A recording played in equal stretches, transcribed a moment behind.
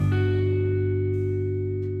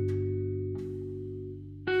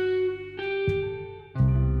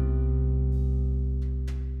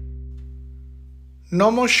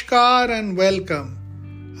Namaskar and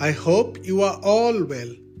welcome. I hope you are all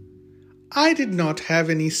well. I did not have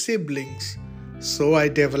any siblings, so I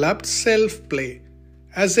developed self-play.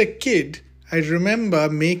 As a kid, I remember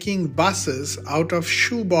making buses out of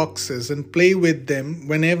shoe boxes and play with them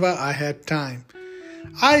whenever I had time.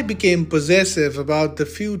 I became possessive about the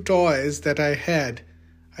few toys that I had.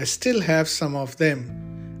 I still have some of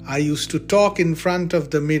them. I used to talk in front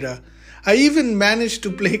of the mirror. I even managed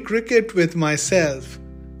to play cricket with myself.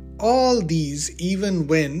 All these even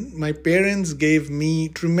when my parents gave me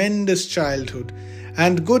tremendous childhood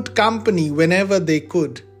and good company whenever they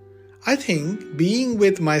could. I think being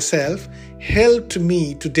with myself helped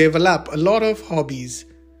me to develop a lot of hobbies.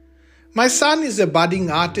 My son is a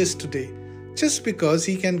budding artist today just because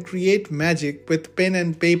he can create magic with pen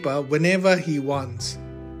and paper whenever he wants.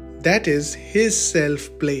 That is his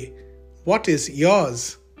self-play. What is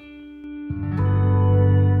yours?